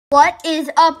What is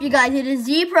up, you guys? It is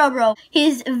ZProBro.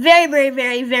 His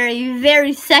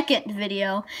very second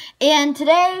video. And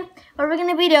today, what we're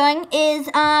gonna be doing is,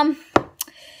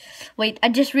 wait, I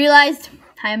just realized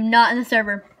I am not in the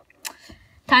server.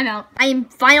 Timeout. I am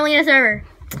finally in a server.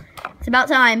 It's about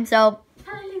time, so,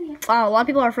 wow, a lot of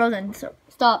people are frozen, so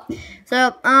stop.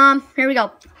 So, here we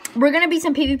go. We're gonna be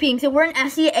some PvPing. So we're in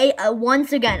FCA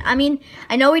once again. I mean,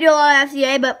 I know we do a lot of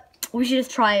FCA, but we should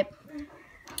just try it.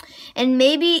 And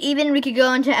maybe even we could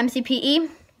go into MCPE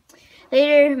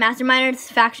later,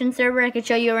 Masterminders faction server. I could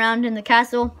show you around in the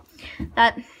castle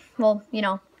that, well, you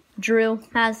know, Drew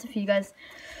has. If you guys,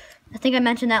 I think I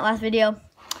mentioned that last video.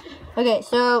 Okay,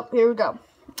 so here we go.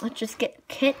 Let's just get a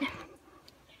kit.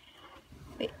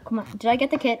 Wait, come on. Did I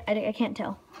get the kit? I can't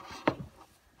tell.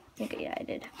 Okay, yeah, I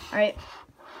did. All right.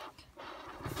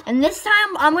 And this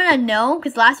time I'm gonna know,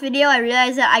 because last video I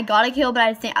realized that I got a kill,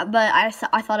 but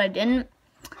I thought I didn't.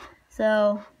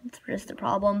 So it's just a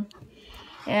problem.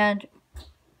 And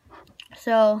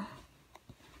so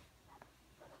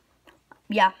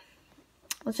yeah,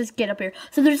 let's just get up here.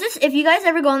 So there's this, if you guys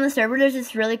ever go on the server, there's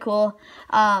this really cool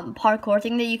parkour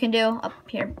thing that you can do up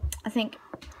here. I think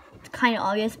it's kind of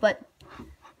obvious, but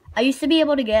I used to be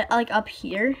able to get like up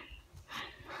here.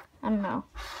 I don't know,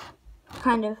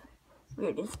 kind of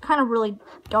weird. It's kind of really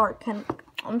dark, and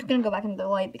I'm just gonna go back into the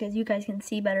light because you guys can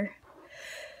see better.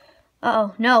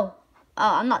 Uh-oh, no.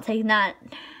 Oh, I'm not taking that.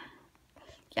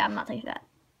 Yeah, I'm not taking that.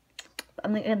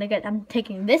 I'm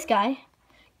taking this guy.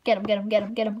 Get him. Let's get him.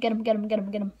 I'm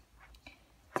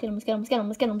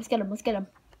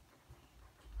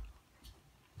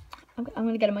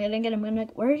gonna get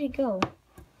him. Where did he go?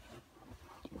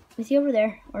 Is he over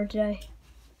there? Or did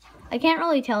I can't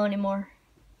really tell anymore.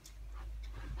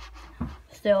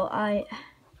 Still,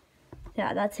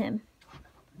 yeah, that's him.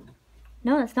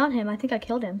 No, that's not him. I think I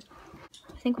killed him.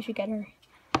 I think we should get her.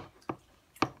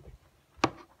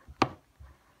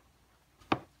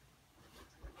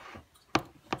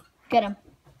 Get him.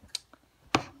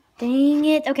 Dang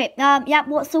it. Okay, yeah,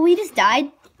 well, so we just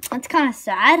died. That's kind of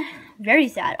sad. Very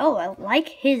sad. Oh, I like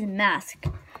his mask.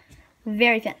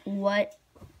 Very fan.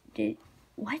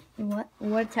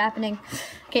 What's happening?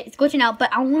 Okay, it's glitching out,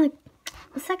 but I want to,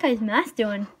 what's that guy's mask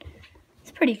doing? It's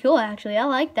pretty cool, actually. I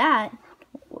like that.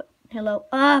 Hello.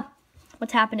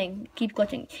 What's happening? Keep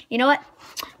glitching. You know what?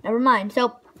 Never mind.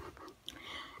 So,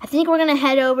 I think we're going to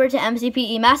head over to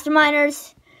MCPE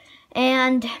Masterminders.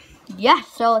 And, yeah,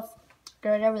 so let's go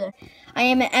right over there. I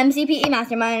am at MCPE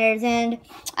Masterminders. And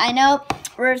I know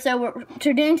we're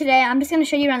doing today. I'm just going to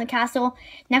show you around the castle.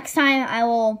 Next time, I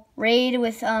will raid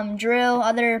with Drew,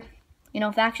 other, you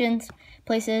know, factions,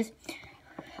 places.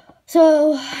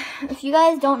 So, if you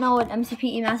guys don't know what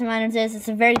MCPE Masterminders is, it's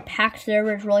a very packed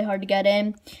server. It's really hard to get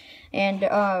in. And,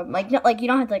 like you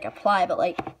don't have to, like, apply, but,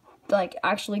 like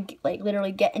actually, like,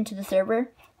 literally get into the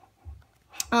server.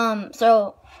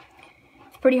 So,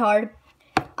 it's pretty hard.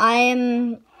 I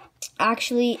am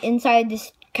actually inside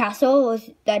this castle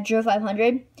with that Drew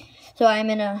 500. So, I'm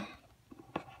in a,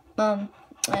 and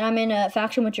I'm in a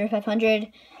faction with Drew 500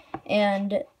 and,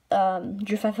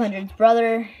 Drew 500's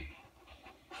brother.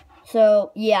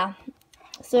 So, yeah.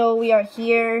 So, we are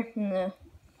here in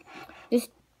this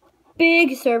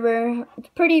big server. It's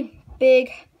pretty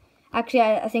big, actually,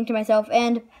 I think to myself.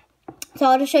 And so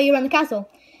I'll just show you around the castle.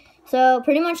 So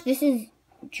pretty much this is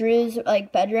Drew's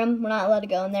like bedroom. We're not allowed to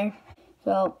go in there.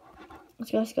 So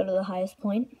let's just go to the highest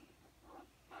point.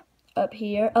 Up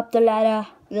here, up the ladder.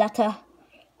 So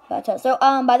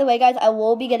by the way, guys, I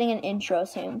will be getting an intro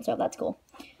soon, so that's cool.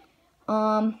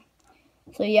 So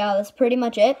yeah, that's pretty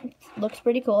much it. Looks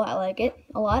pretty cool. I like it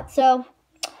a lot. So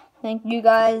thank you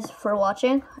guys for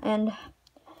watching, and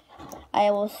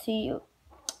I will see you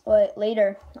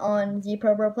later on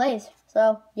ZProBro Plays.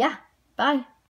 So, yeah, bye.